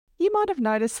You might have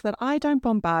noticed that I don't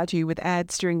bombard you with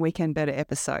ads during Weekend Birder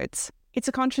episodes. It's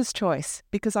a conscious choice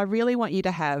because I really want you to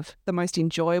have the most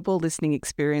enjoyable listening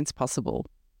experience possible.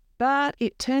 But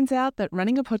it turns out that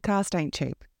running a podcast ain't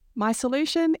cheap. My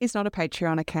solution is not a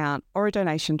Patreon account or a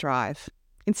donation drive.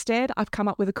 Instead, I've come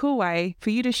up with a cool way for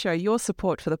you to show your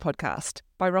support for the podcast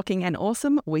by rocking an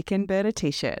awesome Weekend Birder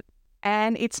t-shirt.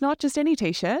 And it's not just any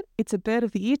t-shirt, it's a Bird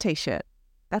of the Year t-shirt.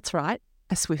 That's right,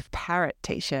 a Swift Parrot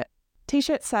t-shirt.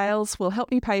 T-shirt sales will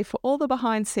help me pay for all the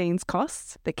behind-scenes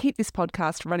costs that keep this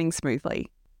podcast running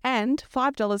smoothly. And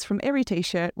 $5 from every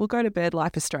t-shirt will go to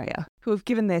BirdLife Australia, who have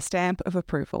given their stamp of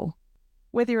approval.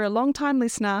 Whether you're a long-time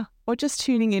listener or just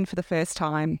tuning in for the first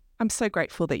time, I'm so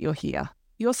grateful that you're here.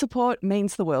 Your support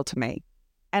means the world to me,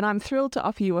 and I'm thrilled to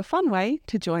offer you a fun way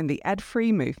to join the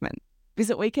ad-free movement.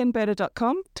 Visit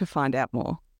weekendbirder.com to find out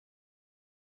more.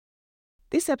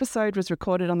 This episode was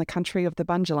recorded on the country of the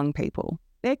Bundjalung people.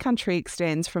 Their country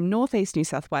extends from northeast New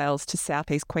South Wales to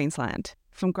southeast Queensland,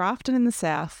 from Grafton in the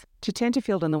south to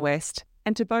Tenterfield in the west,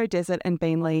 and to Bow Desert and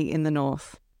Beenleigh in the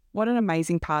north. What an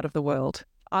amazing part of the world.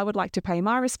 I would like to pay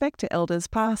my respect to elders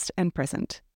past and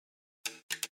present.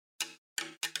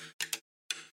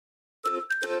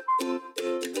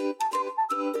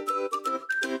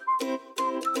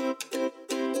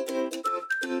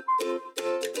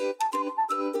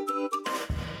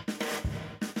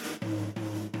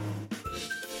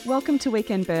 Welcome to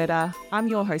Weekend Birder. I'm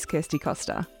your host, Kirsty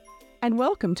Costa. And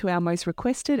welcome to our most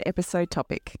requested episode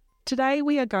topic. Today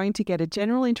we are going to get a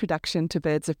general introduction to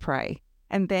birds of prey.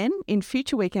 And then, in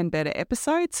future Weekend Birder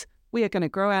episodes, we are going to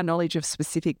grow our knowledge of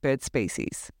specific bird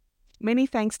species. Many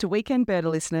thanks to Weekend Birder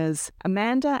listeners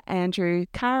Amanda, Andrew,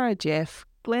 Cara, Jeff,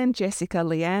 Glenn, Jessica,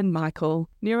 Leanne, Michael,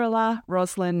 Nirala,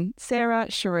 Roslyn,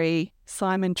 Sarah, Cherie,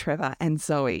 Simon, Trevor and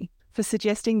Zoe for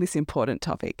suggesting this important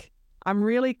topic. I'm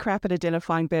really crap at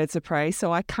identifying birds of prey,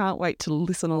 so I can't wait to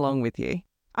listen along with you.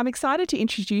 I'm excited to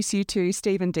introduce you to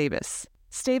Stephen Debus.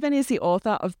 Stephen is the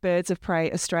author of Birds of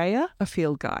Prey Australia, a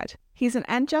field guide. He's an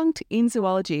adjunct in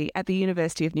zoology at the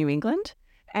University of New England,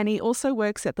 and he also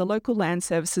works at the local Land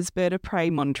Services Bird of Prey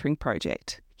Monitoring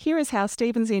Project. Here is how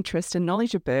Stephen's interest and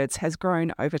knowledge of birds has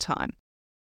grown over time.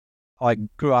 I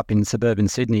grew up in suburban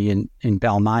Sydney in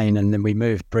Balmain, and then we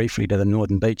moved briefly to the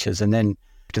Northern Beaches and then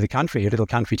to the country, a little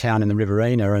country town in the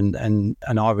Riverina, and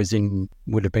I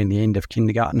would have been the end of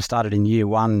kindergarten, started in year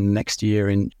one next year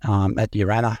at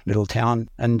Urana, little town,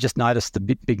 and just noticed the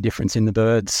big difference in the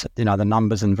birds, the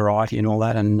numbers and variety and all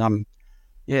that, and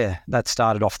that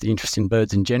started off the interest in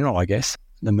birds in general, I guess,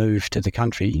 the move to the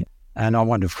country. And I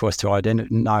wanted, of course, to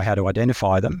know how to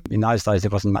identify them. In those days, there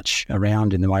wasn't much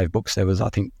around in the way of books. There was, I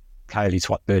think, Cayley's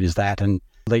What Bird Is That? And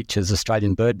Leach's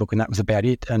Australian Bird Book, and that was about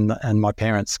it. And my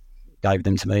parents gave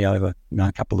them to me over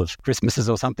a couple of Christmases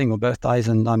or something, or birthdays,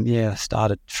 and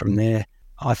started from there.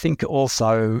 I think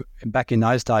also back in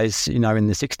those days, in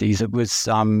the 60s, it was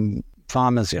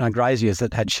farmers, graziers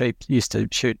that had sheep used to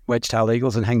shoot wedge-tailed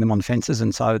eagles and hang them on fences,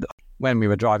 and so when we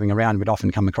were driving around, we'd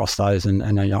often come across those, and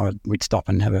we'd stop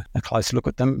and have a close look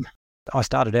at them. I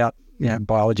started out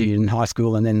biology in high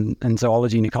school and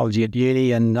zoology and ecology at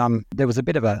uni, and there was a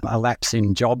bit of a lapse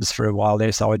in jobs for a while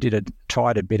there, so I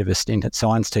tried a bit of a stint at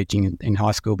science teaching in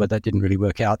high school, but that didn't really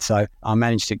work out. So I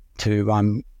managed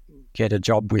to get a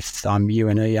job with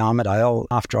UNE Armidale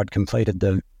after I'd completed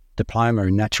the diploma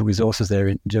in natural resources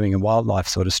there, doing a wildlife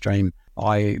sort of stream.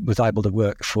 I was able to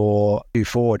work for Hugh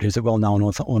Ford, who's a well-known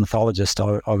ornithologist.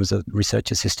 I was a research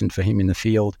assistant for him in the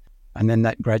field, and then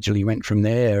that gradually went from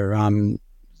there.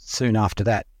 Soon after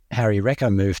that, Harry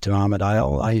Recco moved to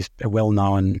Armidale. He's a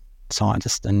well-known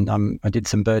scientist, and I did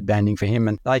some bird banding for him,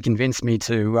 and they convinced me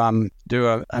to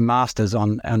do a master's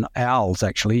on owls,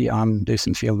 actually, do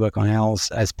some field work on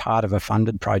owls as part of a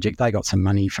funded project. They got some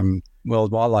money from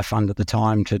World Wildlife Fund at the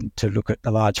time to look at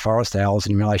the large forest owls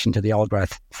in relation to the old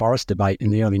growth forest debate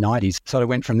in the early 90s. So I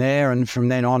went from there, and from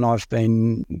then on I've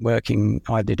been working.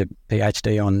 I did a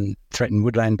PhD on threatened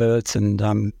woodland birds,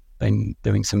 and been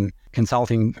doing some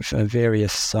consulting for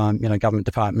various government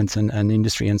departments and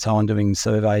industry and so on, doing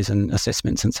surveys and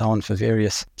assessments and so on for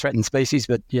various threatened species.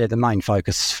 But the main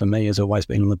focus for me has always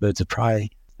been on the birds of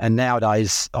prey. And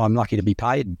nowadays I'm lucky to be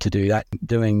paid to do that,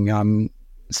 doing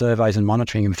surveys and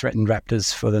monitoring of threatened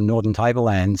raptors for the Northern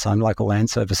Tablelands, local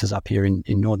land services up here in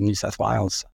northern New South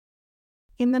Wales.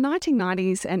 In the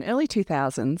 1990s and early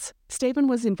 2000s, Stephen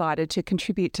was invited to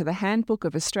contribute to the Handbook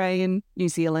of Australian, New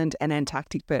Zealand and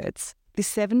Antarctic Birds.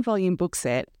 This 7-volume book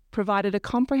set provided a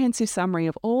comprehensive summary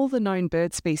of all the known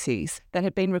bird species that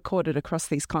had been recorded across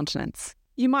these continents.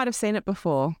 You might have seen it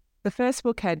before. The first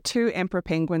book had 2 emperor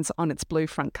penguins on its blue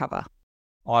front cover.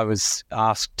 I was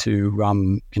asked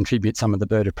to contribute some of the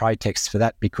bird of prey texts for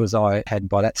that because I had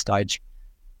by that stage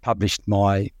published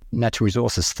my natural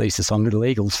resources thesis on little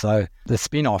eagles. So the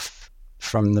spin-off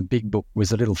from the big book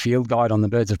was a little field guide on the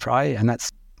birds of prey, and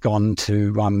that's gone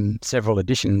to several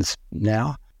editions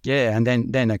now. Yeah, and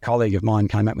then a colleague of mine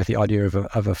came up with the idea of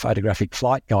a photographic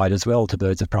flight guide as well to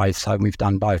birds of prey. So we've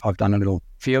done both. I've done a little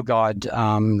field guide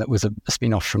that was a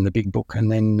spin-off from the big book,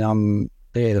 and then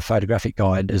the photographic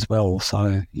guide as well.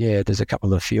 So yeah, there's a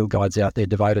couple of field guides out there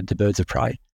devoted to birds of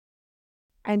prey.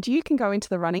 And you can go into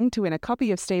the running to win a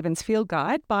copy of Stephen's field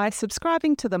guide by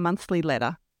subscribing to the monthly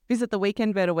letter. Visit the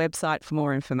Weekend Birder website for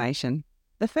more information.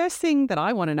 The first thing that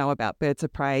I want to know about birds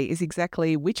of prey is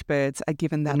exactly which birds are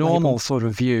given that normal label. Sort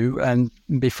of view, and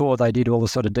before they did all the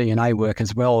sort of DNA work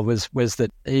as well, was that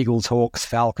eagles, hawks,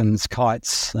 falcons,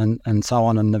 kites, and so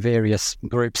on, and the various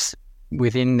groups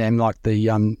within them, like the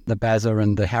bazza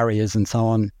and the harriers and so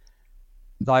on,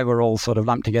 they were all sort of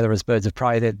lumped together as birds of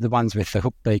prey. They're the ones with the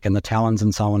hook beak and the talons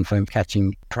and so on for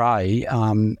catching prey.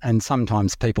 And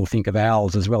sometimes people think of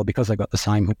owls as well because they've got the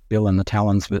same hook bill and the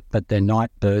talons, but they're night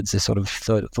birds. They're sort of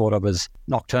thought of as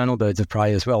nocturnal birds of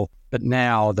prey as well. But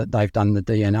now that they've done the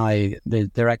DNA,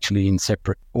 they're actually in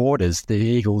separate orders. The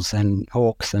eagles and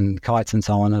hawks and kites and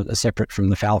so on are separate from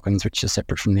the falcons, which are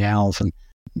separate from the owls. And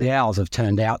the owls have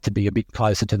turned out to be a bit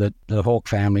closer to the hawk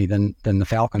family than the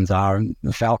falcons are, and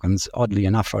the falcons, oddly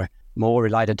enough, are more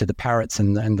related to the parrots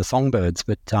and the songbirds.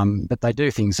 But they do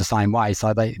things the same way,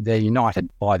 so they're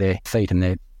united by their feet and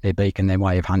their beak and their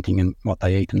way of hunting and what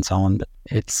they eat and so on. But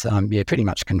it's pretty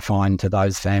much confined to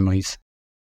those families.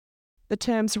 The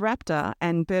terms raptor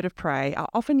and bird of prey are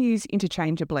often used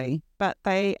interchangeably, but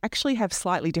they actually have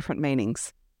slightly different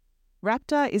meanings.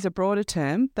 Raptor is a broader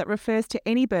term that refers to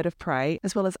any bird of prey,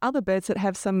 as well as other birds that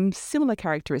have some similar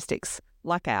characteristics,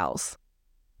 like owls.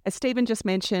 As Stephen just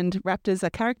mentioned, raptors are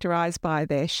characterised by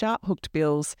their sharp-hooked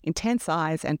bills, intense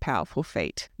eyes and powerful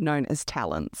feet, known as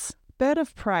talons. Bird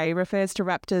of prey refers to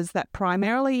raptors that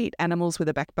primarily eat animals with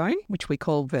a backbone, which we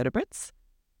call vertebrates,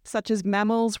 such as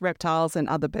mammals, reptiles and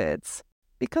other birds.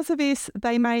 Because of this,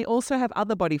 they may also have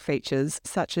other body features,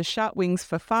 such as sharp wings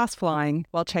for fast flying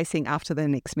while chasing after their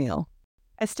next meal.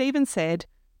 As Stephen said,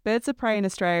 birds of prey in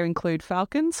Australia include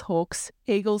falcons, hawks,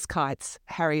 eagles, kites,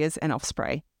 harriers and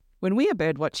osprey. When we are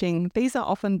bird watching, these are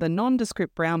often the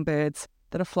nondescript brown birds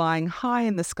that are flying high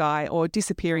in the sky or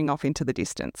disappearing off into the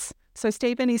distance. So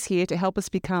Stephen is here to help us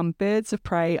become birds of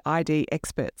prey ID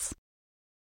experts.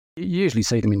 You usually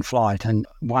see them in flight, and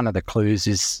one of the clues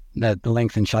is the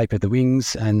length and shape of the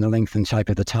wings and the length and shape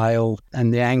of the tail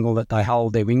and the angle that they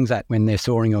hold their wings at when they're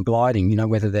soaring or gliding,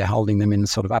 whether they're holding them in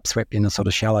sort of upswept in a sort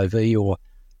of shallow V or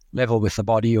level with the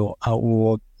body or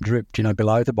drooped,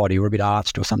 below the body or a bit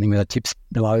arched or something with the tips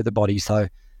below the body. So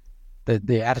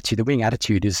the attitude, the wing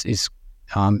attitude is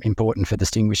important for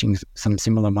distinguishing some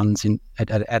similar ones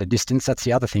at a distance. That's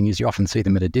the other thing, is you often see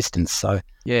them at a distance. So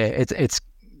yeah, it's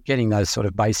getting those sort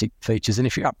of basic features. And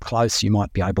if you're up close, you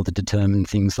might be able to determine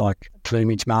things like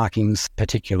plumage markings,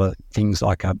 particular things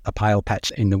like a pale patch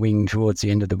in the wing towards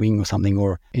the end of the wing or something,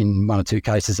 or in one or two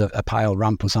cases, a pale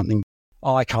rump or something.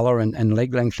 Eye colour and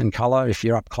leg length and colour if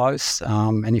you're up close.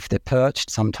 And if they're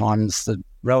perched, sometimes the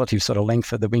relative sort of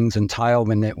length of the wings and tail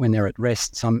when they're at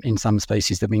rest. In some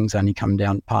species, the wings only come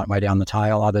down part way down the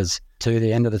tail, others to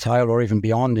the end of the tail or even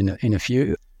beyond in a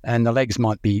few. And the legs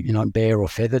might be, bare or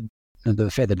feathered.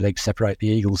 The feathered legs separate the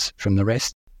eagles from the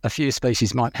rest. A few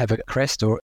species might have a crest,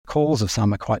 or calls of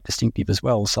some are quite distinctive as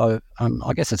well. So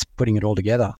I guess it's putting it all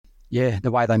together. Yeah, the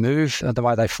way they move, the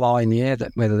way they fly in the air,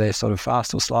 that whether they're sort of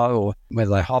fast or slow, or whether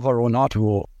they hover or not,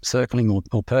 or circling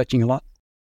or perching a lot.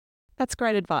 That's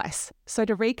great advice. So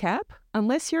to recap,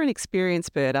 unless you're an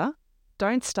experienced birder,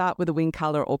 don't start with a wing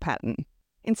colour or pattern.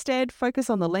 Instead,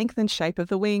 focus on the length and shape of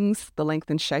the wings, the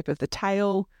length and shape of the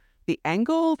tail, the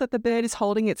angle that the bird is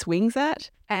holding its wings at,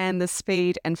 and the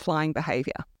speed and flying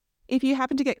behaviour. If you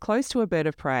happen to get close to a bird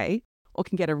of prey, or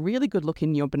can get a really good look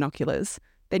in your binoculars,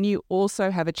 then you also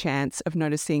have a chance of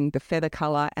noticing the feather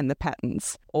colour and the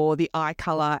patterns, or the eye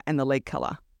colour and the leg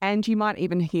colour. And you might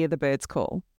even hear the birds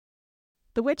call.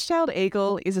 The wedge-tailed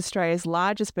eagle is Australia's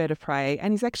largest bird of prey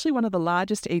and is actually one of the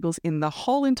largest eagles in the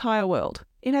whole entire world.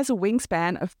 It has a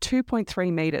wingspan of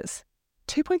 2.3 metres.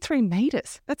 2.3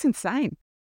 metres? That's insane.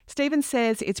 Stephen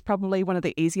says it's probably one of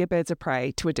the easier birds of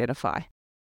prey to identify.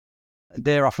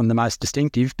 They're often the most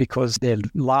distinctive because they're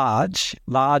large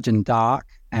and dark,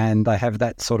 and they have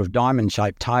that sort of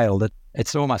diamond-shaped tail that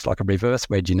it's almost like a reverse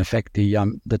wedge in effect.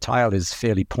 The tail is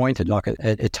fairly pointed, like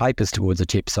it tapers towards the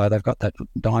tip. So they've got that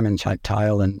diamond-shaped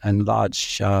tail and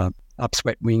large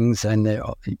upswept wings, and they're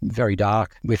very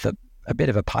dark with a a bit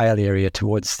of a pale area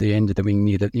towards the end of the wing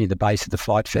near the base of the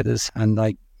flight feathers, and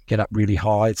they get up really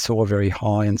high, soar very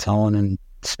high and so on, and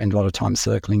spend a lot of time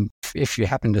circling. If you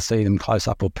happen to see them close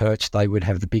up or perched, they would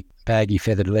have the big baggy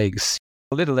feathered legs.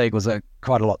 The little eagles are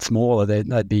quite a lot smaller.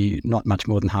 They'd be not much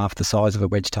more than half the size of a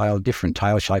wedge-tail, different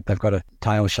tail shape. They've got a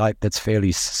tail shape that's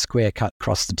fairly square cut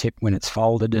across the tip when it's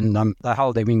folded, and they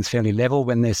hold their wings fairly level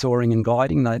when they're soaring and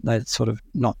gliding. They're sort of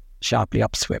not sharply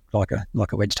upswept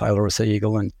like a wedge-tail or a sea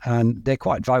eagle, and they're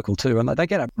quite vocal too, and they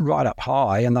get up right up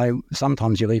high, and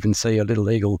sometimes you'll even see a little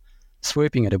eagle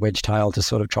swooping at a wedge-tail to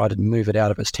sort of try to move it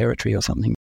out of its territory or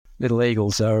something. Little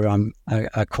eagles are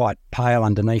quite pale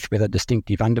underneath with a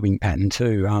distinctive underwing pattern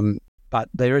too, but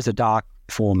there is a dark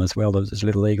form as well. There's a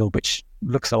little eagle which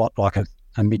looks a lot like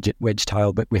a midget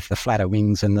wedge-tail, but with the flatter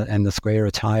wings and the squarer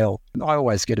tail. I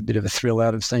always get a bit of a thrill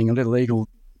out of seeing a little eagle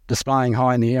displaying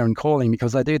high in the air and calling,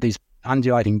 because they do these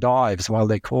undulating dives while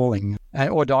they're calling,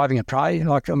 or diving at prey.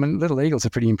 Little eagles are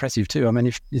pretty impressive too.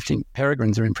 If you think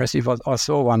peregrines are impressive, I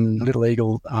saw one little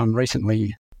eagle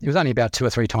recently. It was only about 2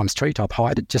 or 3 times treetop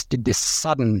height. It just did this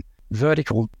sudden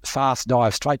vertical fast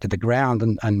dive straight to the ground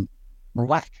and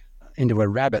whack into a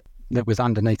rabbit that was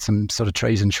underneath some sort of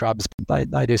trees and shrubs.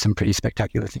 They do some pretty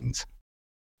spectacular things.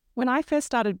 When I first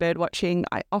started birdwatching,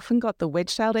 I often got the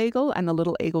wedge-tailed eagle and the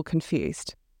little eagle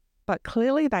confused. But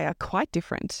clearly they are quite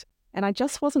different, and I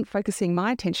just wasn't focusing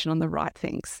my attention on the right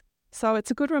things. So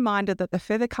it's a good reminder that the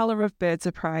feather colour of birds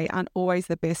of prey aren't always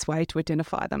the best way to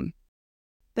identify them.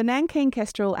 The Nankeen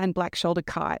kestrel and black-shouldered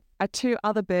kite are 2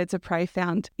 other birds of prey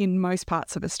found in most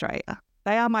parts of Australia.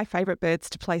 They are my favourite birds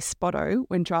to play spotto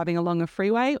when driving along a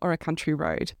freeway or a country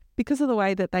road, because of the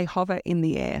way that they hover in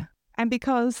the air, and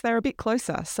because they're a bit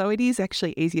closer, so it is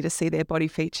actually easy to see their body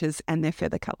features and their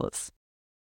feather colours.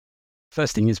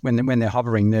 First thing is when they're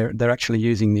hovering, they're actually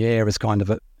using the air as kind of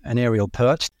an aerial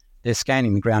perch. They're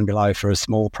scanning the ground below for a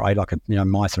small prey like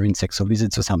mice or insects or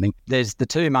lizards or something. There's the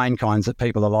 2 main kinds that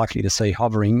people are likely to see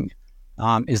hovering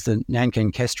is the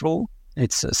Nankeen kestrel.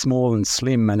 It's small and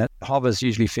slim, and it hovers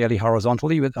usually fairly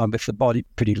horizontally with the body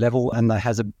pretty level, and it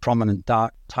has a prominent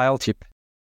dark tail tip.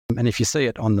 And if you see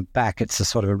it on the back, it's a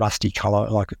sort of a rusty colour,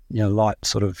 like light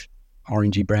sort of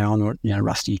orangey brown or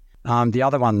rusty. The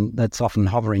other one that's often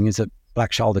hovering is a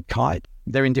black-shouldered kite.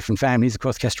 They're in different families. Of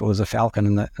course, kestrel is a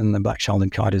falcon and the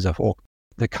black-shouldered kite is a hawk.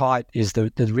 The kite is the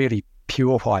really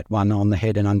pure white one on the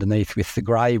head and underneath with the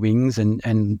grey wings,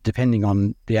 and depending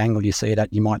on the angle you see it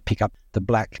at, you might pick up the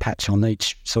black patch on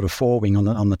each sort of forewing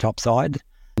on the top side.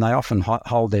 And they often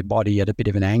hold their body at a bit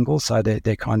of an angle, so they're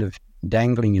kind of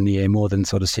dangling in the air more than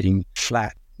sort of sitting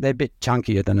flat. They're a bit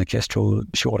chunkier than a kestrel,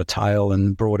 shorter tail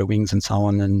and broader wings and so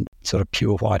on, and sort of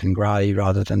pure white and grey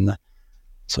rather than the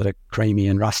sort of creamy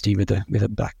and rusty with a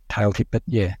black tail tip. But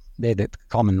yeah, they're the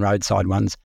common roadside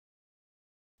ones.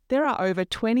 There are over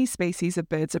 20 species of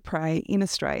birds of prey in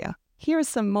Australia. Here is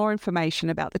some more information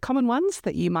about the common ones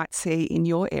that you might see in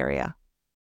your area.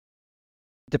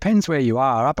 Depends where you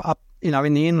are. Up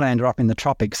in the inland or up in the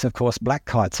tropics, of course, black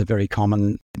kites are very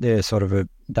common. They're sort of a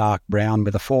dark brown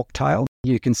with a forked tail.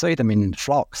 You can see them in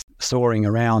flocks soaring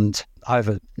around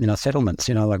over settlements,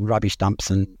 like rubbish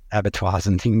dumps and abattoirs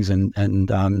and things,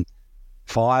 and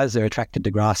fires. They're attracted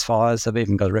to grass fires. They've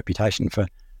even got a reputation for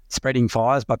spreading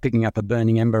fires by picking up a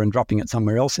burning ember and dropping it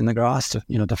somewhere else in the grass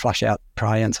to flush out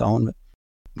prey and so on. But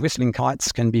whistling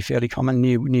kites can be fairly common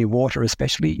near water,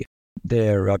 especially.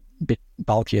 They're a bit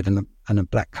bulkier than a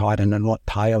black kite and a lot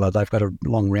paler. They've got a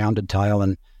long rounded tail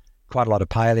and quite a lot of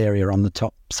pale area on the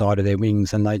top side of their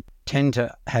wings, and they tend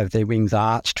to have their wings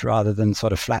arched rather than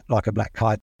sort of flat like a black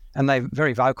kite. And they're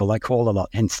very vocal. They call a lot,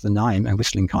 hence the name, a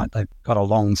whistling kite. They've got a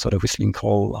long sort of whistling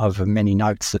call of many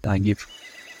notes that they give.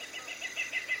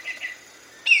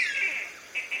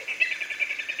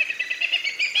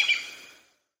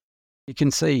 You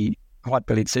can see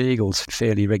white-bellied sea eagles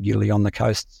fairly regularly on the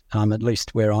coast, at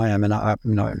least where I am,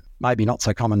 and maybe not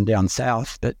so common down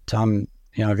south, but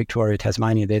Victoria,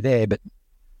 Tasmania, they're there, but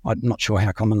I'm not sure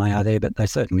how common they are there, but they're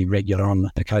certainly regular on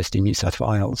the coast in New South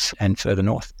Wales and further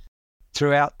north.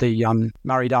 Throughout the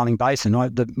Murray-Darling Basin,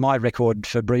 my record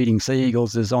for breeding sea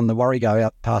eagles is on the Warrego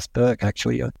out past Bourke,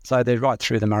 actually. So they're right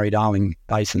through the Murray-Darling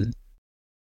Basin.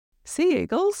 Sea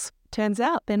eagles? Turns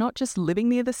out they're not just living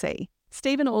near the sea.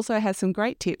 Stephen also has some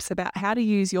great tips about how to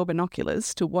use your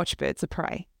binoculars to watch birds of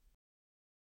prey.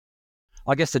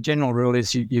 I guess the general rule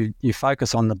is you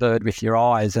focus on the bird with your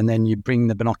eyes, and then you bring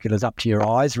the binoculars up to your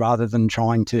eyes rather than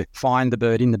trying to find the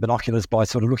bird in the binoculars by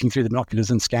sort of looking through the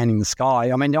binoculars and scanning the sky.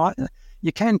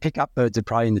 You can pick up birds of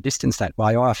prey in the distance that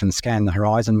way. I often scan the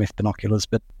horizon with binoculars,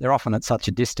 but they're often at such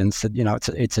a distance that,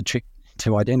 it's a trick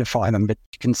to identify them, but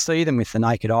you can see them with the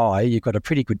naked eye. You've got a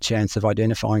pretty good chance of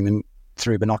identifying them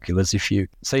through binoculars if you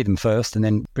see them first and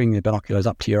then bring the binoculars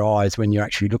up to your eyes when you're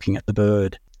actually looking at the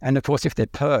bird. And of course, if they're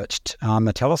perched,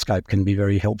 a telescope can be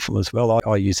very helpful as well.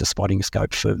 I use a spotting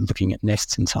scope for looking at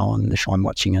nests and so on if I'm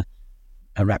watching a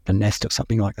raptor nest or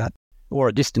something like that. Or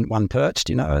a distant one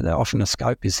perched, often a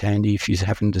scope is handy if you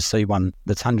happen to see one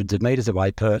that's hundreds of metres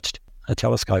away perched. A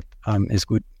telescope is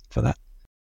good for that.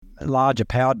 Larger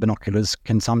powered binoculars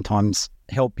can sometimes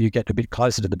help you get a bit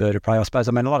closer to the bird of prey, I suppose.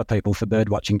 I mean, a lot of people for bird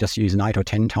watching just use an 8 or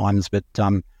 10 times, but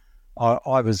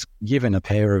I was given a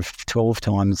pair of 12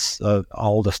 times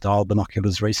older style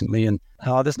binoculars recently, and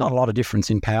there's not a lot of difference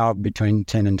in power between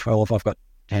 10 and 12. I've got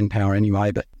 10 power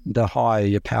anyway, but the higher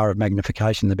your power of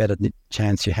magnification, the better the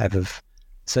chance you have of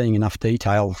seeing enough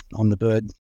detail on the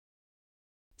bird.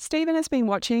 Stephen has been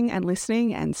watching and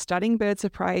listening and studying birds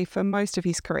of prey for most of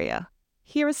his career.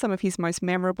 Here are some of his most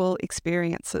memorable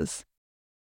experiences.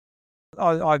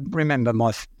 I remember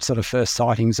my sort of first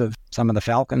sightings of some of the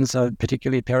falcons,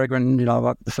 particularly peregrine.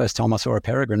 The first time I saw a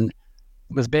peregrine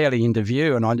was barely into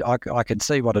view, and I could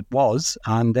see what it was,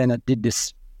 and then it did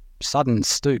this sudden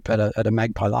stoop at a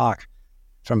magpie lark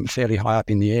from fairly high up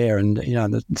in the air, and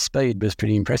the speed was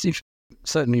pretty impressive.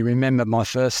 Certainly remember my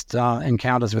first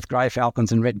encounters with grey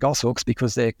falcons and red goshawks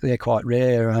because they're quite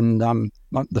rare, and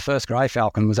the first grey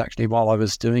falcon was actually while I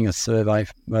was doing a survey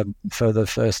for the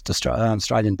first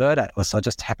Australian Bird Atlas. I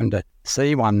just happened to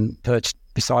see one perched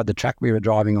beside the track we were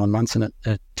driving on once, and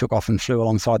it took off and flew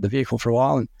alongside the vehicle for a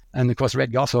while. And of course,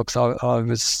 red goshawks, I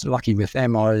was lucky with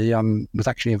them. I was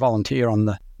actually a volunteer on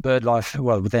the BirdLife,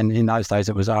 well, then in those days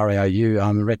it was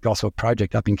RAOU, Red Goshawk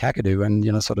Project up in Kakadu,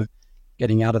 and sort of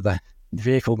getting out of the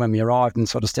vehicle when we arrived and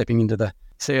sort of stepping into the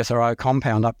CSIRO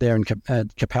compound up there in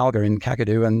Kapalga in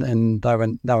Kakadu, and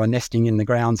they were nesting in the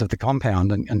grounds of the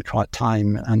compound and quite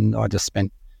tame, and I just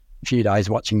spent a few days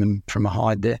watching them from a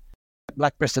hide there.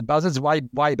 Black-breasted buzzards, way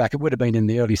back, it would have been in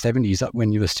the early 70s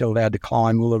when you were still allowed to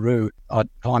climb Uluru. I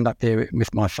climbed up there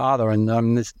with my father,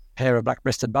 and this pair of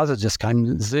black-breasted buzzards just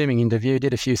came zooming into view,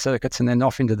 did a few circuits and then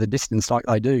off into the distance like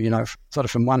they do, sort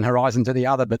of from one horizon to the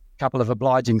other, but a couple of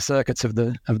obliging circuits of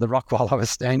the rock while I was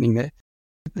standing there.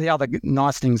 The other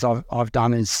nice things I've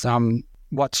done is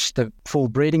watch the full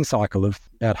breeding cycle of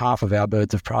about half of our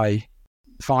birds of prey.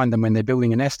 Find them when they're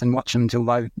building a nest and watch them until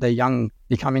they're young,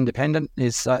 become independent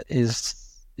is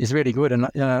really good, and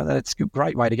it's a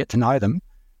great way to get to know them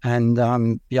and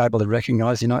be able to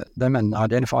recognise them and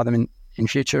identify them in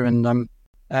future,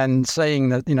 and seeing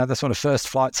the sort of first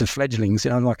flights of fledglings,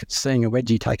 like seeing a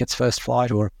wedgie take its first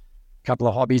flight, or a couple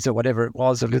of hobbies or whatever it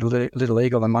was, a little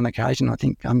eagle on one occasion. I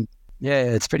think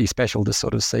it's pretty special to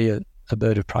sort of see a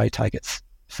bird of prey take its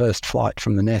first flight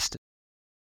from the nest.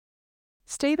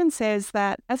 Stephen says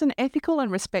that as an ethical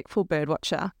and respectful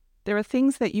birdwatcher, there are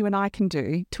things that you and I can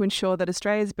do to ensure that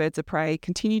Australia's birds of prey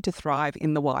continue to thrive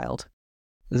in the wild.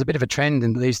 There's a bit of a trend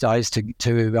in these days to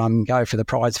go for the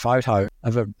prize photo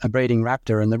of a breeding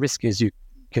raptor, and the risk is you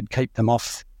could keep them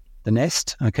off the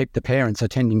nest, keep the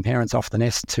attending parents off the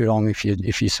nest too long if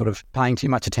you're sort of paying too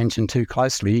much attention too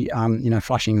closely.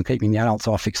 Flushing and keeping the adults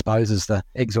off exposes the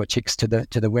eggs or chicks to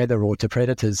the weather or to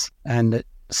predators, and it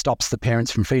stops the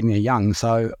parents from feeding their young.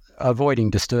 So avoiding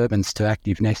disturbance to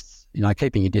active nests,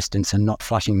 keeping a distance and not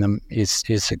flushing them is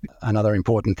another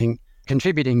important thing.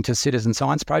 Contributing to citizen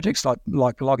science projects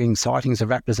like logging sightings of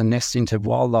raptors and nests into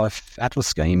wildlife atlas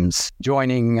schemes,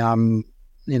 joining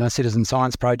citizen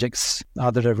science projects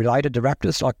that are related to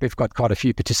raptors. Like we've got quite a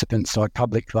few participants, like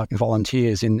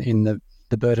volunteers in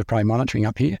the bird of prey monitoring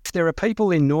up here. If there are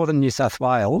people in northern New South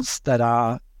Wales that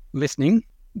are listening,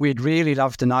 we'd really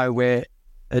love to know where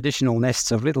additional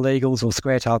nests of little eagles or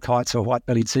square-tailed kites or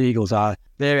white-bellied sea eagles are.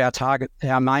 They're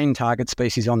our main target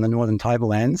species on the northern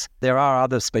tablelands. There are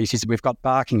other species. We've got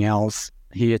barking owls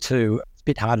here too. It's a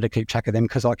bit harder to keep track of them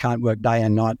because I can't work day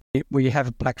and night. We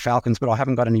have black falcons, but I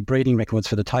haven't got any breeding records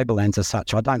for the tablelands as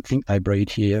such. I don't think they breed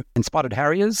here. And spotted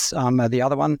harriers are the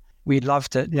other one. We'd love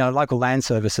to, local land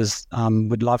services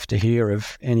would love to hear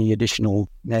of any additional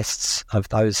nests of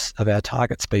our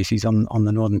target species on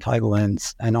the northern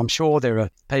tablelands. And I'm sure there are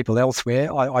people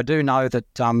elsewhere. I do know that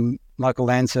local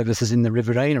land services in the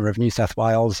Riverina of New South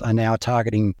Wales are now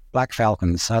targeting black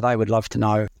falcons. So they would love to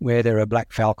know where there are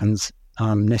black falcons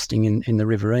nesting in the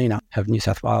Riverina of New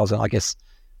South Wales. And I guess,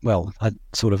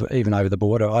 sort of even over the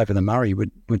border, over the Murray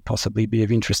would possibly be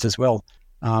of interest as well.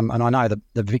 And I know that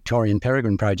the Victorian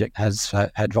Peregrine Project has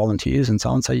had volunteers and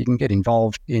so on, so you can get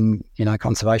involved in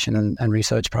conservation and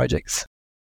research projects.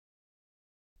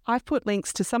 I've put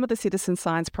links to some of the citizen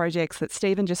science projects that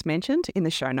Stephen just mentioned in the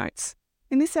show notes.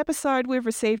 In this episode, we've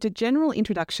received a general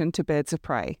introduction to birds of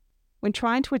prey. When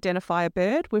trying to identify a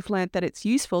bird, we've learnt that it's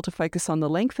useful to focus on the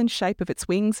length and shape of its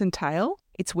wings and tail,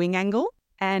 its wing angle,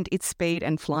 and its speed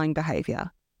and flying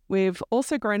behaviour. We've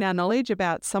also grown our knowledge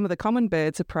about some of the common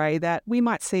birds of prey that we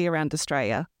might see around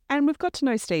Australia, and we've got to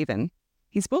know Stephen,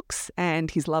 his books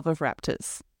and his love of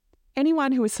raptors.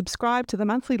 Anyone who is subscribed to the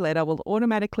monthly letter will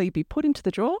automatically be put into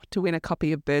the draw to win a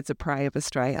copy of Birds of Prey of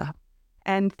Australia.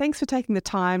 And thanks for taking the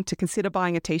time to consider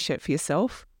buying a t-shirt for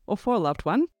yourself or for a loved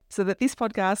one so that this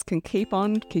podcast can keep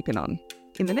on keeping on.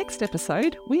 In the next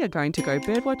episode, we are going to go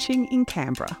birdwatching in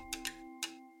Canberra.